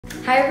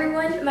Hi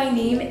everyone, my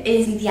name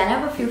is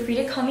Lidiana, but feel free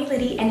to call me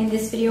Liddy, and in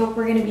this video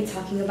we're going to be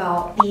talking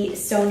about the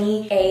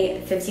Sony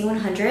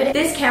A5100.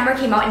 This camera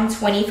came out in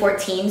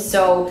 2014,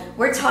 so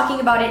we're talking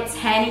about it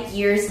 10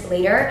 years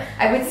later.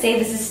 I would say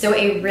this is still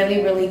a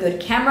really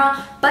good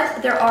camera,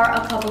 but there are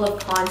a couple of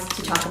cons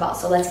to talk about,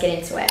 so let's get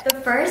into it.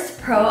 The first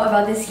pro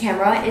about this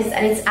camera is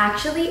that it's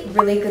actually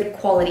really good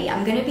quality.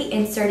 I'm going to be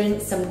inserting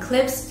some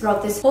clips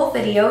throughout this whole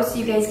video so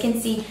you guys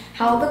can see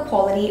how the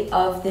quality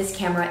of this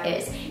camera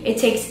is. It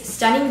takes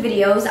stunning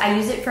videos. I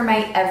use it for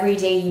my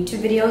everyday YouTube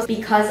videos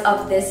because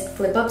of this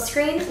flip-up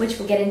screen, which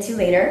we'll get into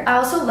later. I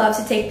also love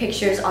to take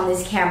pictures on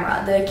this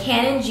camera. The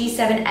Canon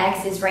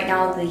G7X is right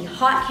now the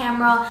hot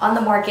camera on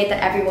the market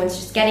that everyone's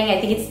just getting. I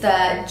think it's the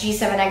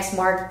G7X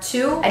Mark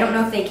II. I don't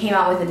know if they came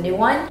out with a new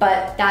one,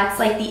 but that's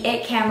like the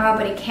it camera,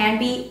 but it can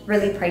be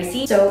really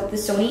pricey. So the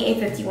Sony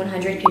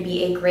A5100 could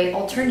be a great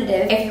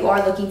alternative if you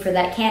are looking for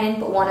that Canon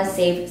but want to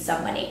save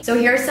some money. So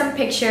here are some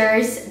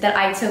pictures that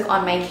I took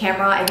on my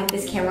camera. I think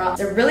this camera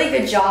does a really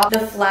good job. The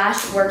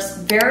flash works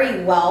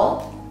very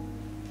well.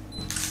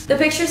 The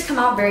pictures come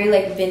out very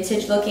like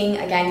vintage looking.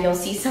 Again, you'll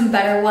see some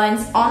better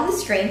ones on the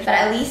screen, but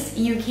at least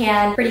you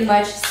can pretty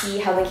much see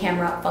how the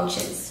camera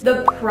functions.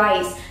 The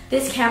price.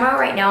 This camera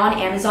right now on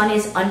Amazon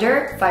is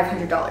under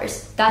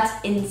 $500.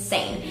 That's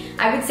insane.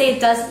 I would say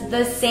it does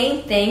the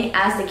same thing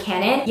as the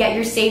Canon, yet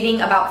you're saving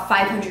about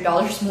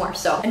 $500 more.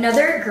 So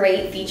another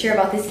great feature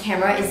about this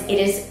camera is it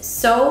is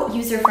so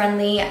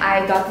user-friendly.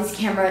 I got this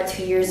camera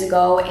 2 years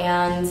ago,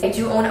 and I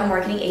do own a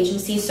marketing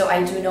agency, so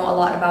I do know a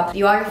lot about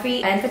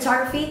videography and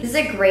photography. This is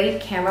a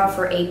great camera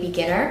for a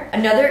beginner.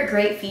 Another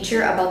great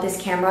feature about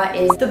this camera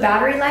is the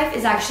battery life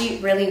is actually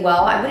really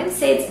well. I wouldn't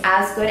say it's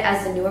as good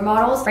as the newer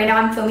models. Right now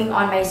I'm filming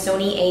on my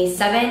Sony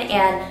A7,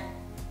 and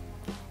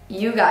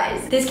you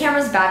guys, this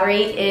camera's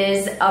battery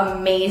is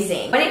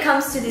amazing. When it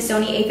comes to the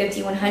Sony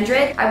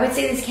A5100, I would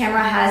say this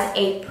camera has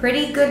a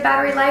pretty good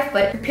battery life,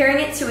 but comparing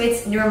it to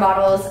its newer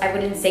models, I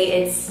wouldn't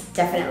say it's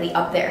definitely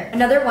up there.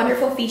 Another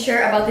wonderful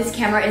feature about this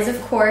camera is,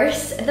 of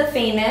course, the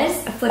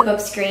famous flip-up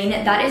screen.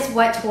 That is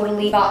what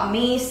totally got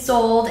me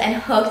sold and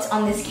hooked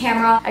on this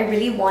camera. I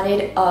really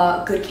wanted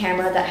a good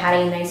camera that had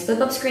a nice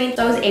flip-up screen,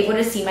 so I was able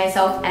to see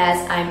myself as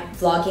I'm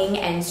vlogging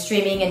and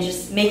streaming and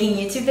just making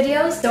YouTube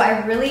videos. So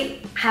I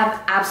really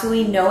have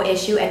absolutely no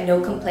issue and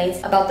no complaints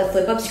about the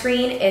flip-up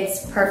screen.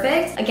 It's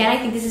perfect. Again, I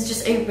think this is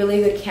just a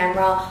really good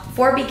camera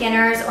for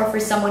beginners or for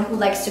someone who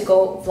likes to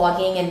go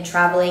vlogging and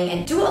traveling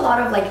and do a lot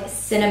of like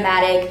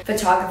cinematic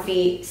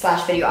photography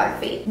slash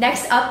videography.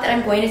 Next up that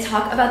I'm going to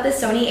talk about the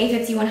Sony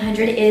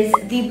A5100 is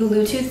the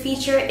Bluetooth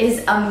feature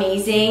is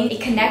amazing.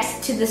 It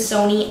connects to the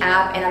Sony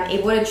app and I'm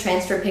able to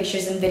transfer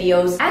pictures and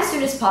videos as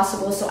soon as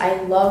possible, so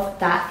I love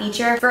that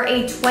feature. For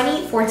a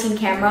 2014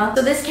 camera,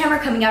 so this camera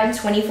coming out in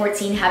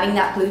 2014 having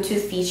that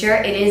Bluetooth feature,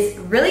 it is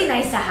really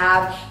nice to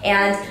have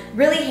and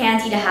really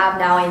handy to have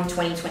now in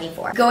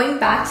 2024. Going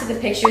back to the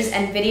pictures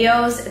and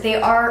videos, they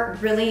are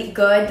really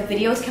good. The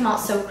videos come out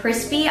so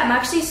crispy. I'm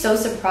actually so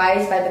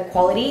surprised by the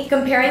quality.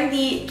 Comparing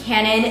the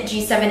Canon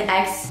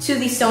G7X to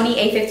the Sony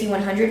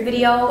A5100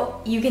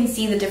 video, you can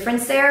see the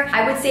difference there.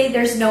 I would say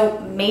there's no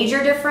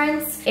major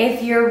difference.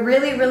 If you're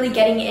really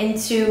getting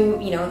into,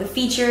 you know, the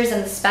features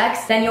and the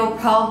specs, then you'll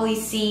probably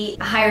see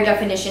a higher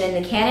definition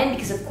in the Canon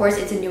because of course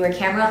it's a newer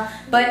camera.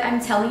 But I'm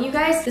telling you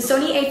guys, the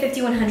Sony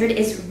A5100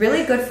 is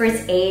really good for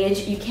its age.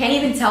 You can't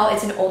even tell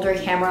it's an older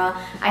camera.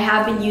 I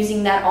have been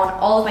using that on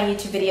all of my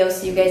YouTube videos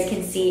so you guys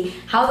can see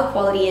how the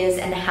quality is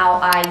and how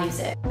I use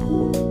it.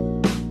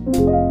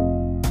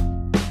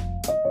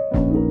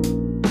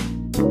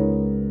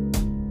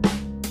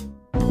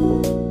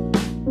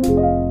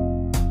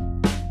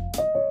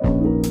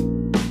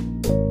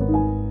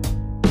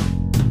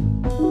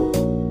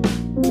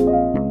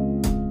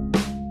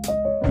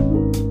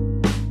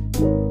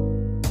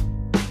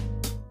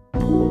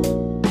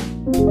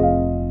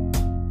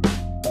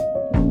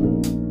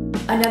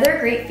 Another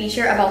great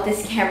feature about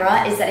this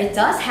camera is that it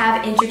does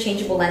have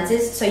interchangeable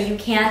lenses, so you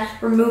can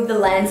remove the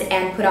lens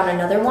and put on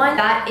another one.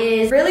 That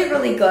is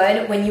really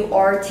good when you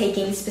are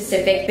taking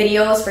specific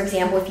videos. For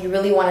example, if you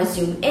really want to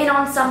zoom in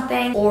on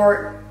something,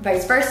 or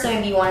vice versa,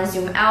 maybe you want to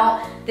zoom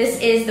out. This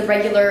is the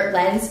regular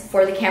lens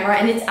for the camera,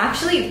 and it's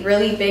actually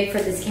really big for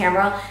this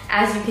camera.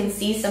 As you can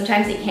see,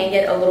 sometimes it can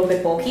get a little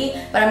bit bulky,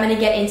 but I'm going to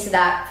get into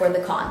that for the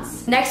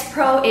cons. Next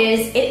pro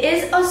is it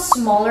is a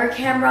smaller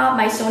camera.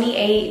 My Sony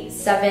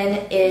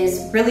A7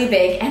 is really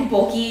big and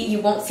bulky. You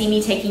won't see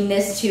me taking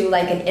this to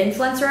like an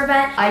influencer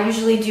event. I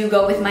usually do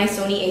go with my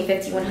Sony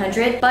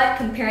A5100, but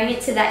comparing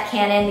it to that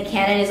Canon, the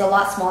Canon is a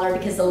lot smaller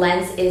because the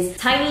lens is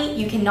tiny.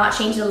 You cannot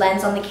change the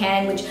lens on the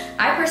Canon, which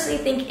I personally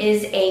think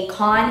is a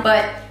con,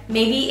 but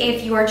maybe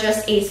if you are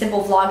just a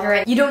simple vlogger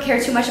and you don't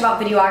care too much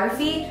about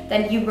videography,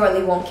 then you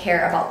really won't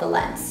care about the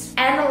lens.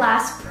 And the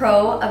last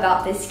pro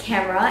about this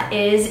camera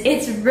is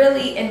it's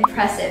really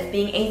impressive.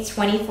 Being a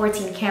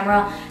 2014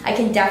 camera, I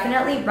can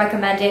definitely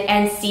recommend it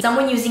and see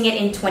someone using it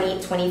in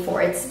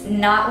 2024. It's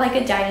not like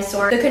a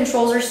dinosaur. The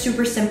controls are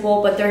super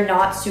simple, but they're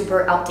not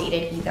super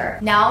outdated either.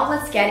 Now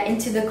let's get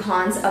into the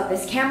cons of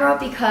this camera,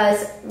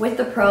 because with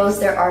the pros,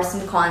 there are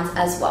some cons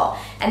as well.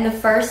 And the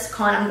first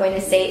con I'm going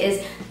to say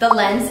is the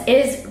lens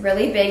is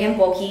really big and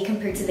bulky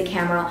compared to the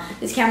camera.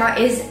 This camera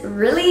is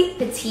really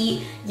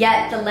petite,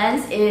 yet the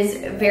lens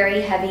is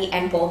very heavy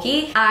and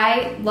bulky.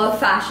 I love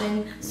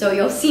fashion, so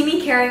you'll see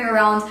me carrying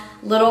around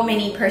little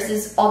mini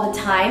purses all the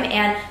time,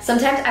 and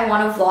sometimes I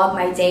want to vlog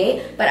my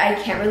day, but I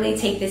can't really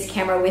take this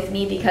camera with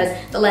me because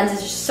the lens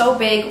is just so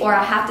big, or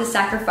I have to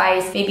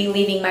sacrifice maybe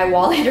leaving my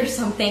wallet or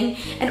something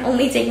and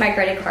only take my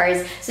credit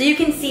cards. So you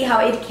can see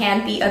how it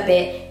can be a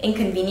bit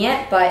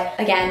inconvenient, but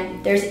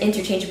again, there's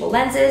interchangeable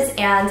lenses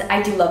and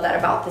I do love that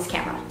about this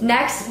camera.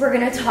 Next, we're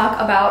gonna talk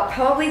about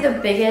probably the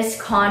biggest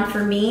con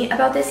for me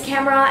about this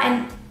camera,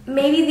 and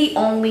maybe the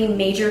only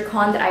major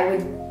con that I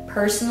would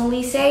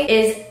personally say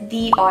is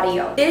the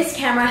audio. This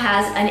camera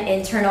has an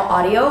internal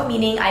audio,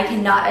 meaning I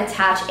cannot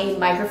attach a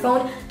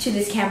microphone to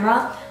this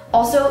camera.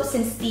 Also,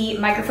 since the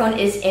microphone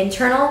is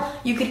internal,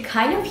 you could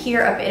kind of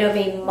hear a bit of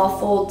a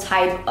muffled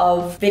type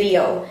of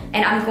video,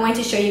 and I'm going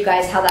to show you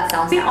guys how that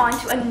sounds. Moving on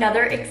to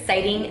another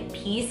exciting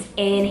piece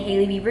in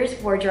Hailey Bieber's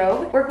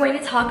wardrobe, we're going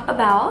to talk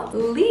about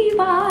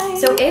Levi's.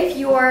 So if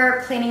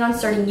you're planning on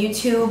starting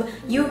YouTube,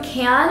 you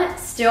can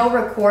still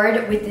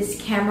record with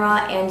this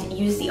camera and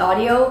use the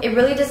audio. It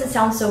really doesn't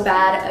sound so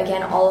bad.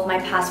 Again, all of my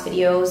past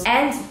videos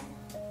and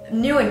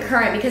new and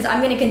current, because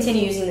I'm going to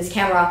continue using this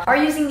camera, are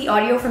using the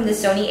audio from the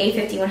Sony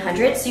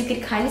A5100, so you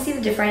could kind of see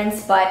the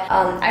difference, but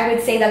I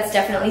would say that's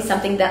definitely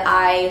something that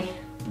I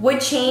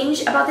would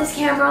change about this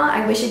camera.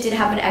 I wish it did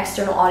have an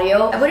external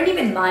audio. I wouldn't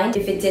even mind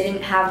if it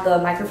didn't have the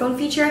microphone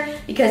feature,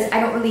 because I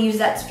don't really use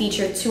that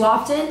feature too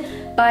often,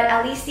 but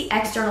at least the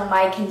external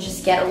mic can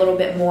just get a little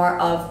bit more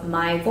of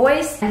my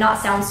voice and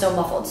not sound so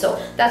muffled. So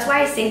that's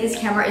why I say this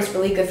camera is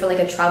really good for like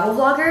a travel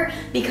vlogger,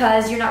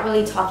 because you're not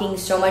really talking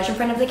so much in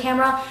front of the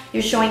camera.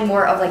 You're showing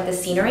more of like the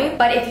scenery.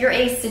 But if you're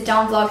a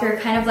sit-down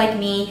vlogger, kind of like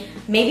me,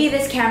 maybe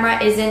this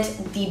camera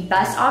isn't the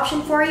best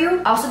option for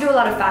you. I also do a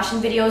lot of fashion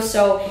videos,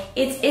 so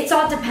it's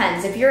all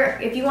depends. If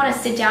you want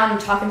to sit down and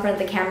talk in front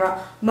of the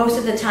camera, most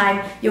of the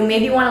time you'll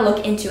maybe want to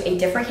look into a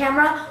different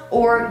camera,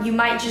 or you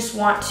might just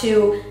want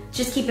to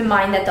just keep in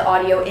mind that the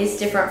audio is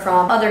different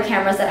from other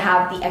cameras that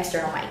have the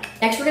external mic.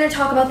 Next, we're going to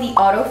talk about the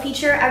auto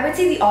feature. I would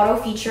say the auto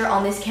feature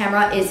on this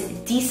camera is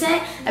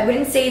decent. I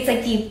wouldn't say it's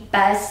like the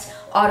best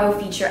auto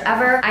feature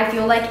ever. I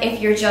feel like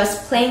if you're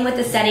just playing with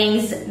the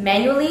settings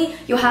manually,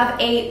 you'll have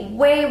a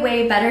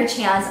way better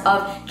chance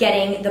of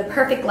getting the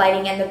perfect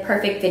lighting and the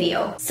perfect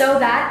video. So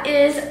that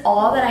is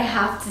all that I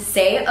have to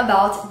say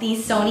about the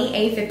Sony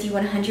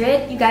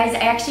A5100. You guys, I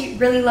actually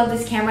really love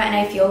this camera, and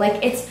I feel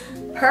like it's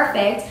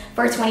perfect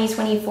for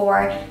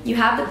 2024. You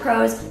have the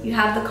pros, you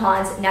have the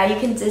cons. Now you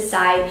can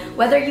decide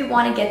whether you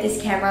want to get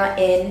this camera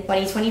in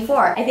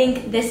 2024. I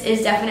think this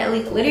is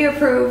definitely Lydia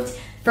approved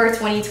for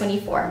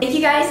 2024. Thank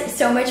you guys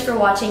so much for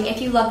watching.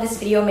 If you love this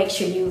video, make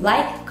sure you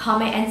like,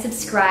 comment, and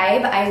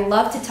subscribe. I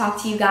love to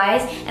talk to you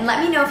guys, and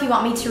let me know if you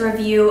want me to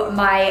review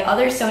my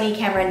other Sony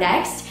camera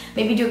next.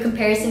 Maybe do a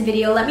comparison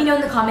video. Let me know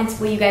in the comments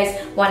what you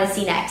guys want to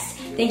see next.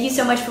 Thank you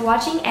so much for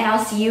watching, and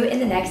I'll see you in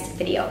the next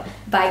video.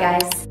 Bye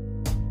guys.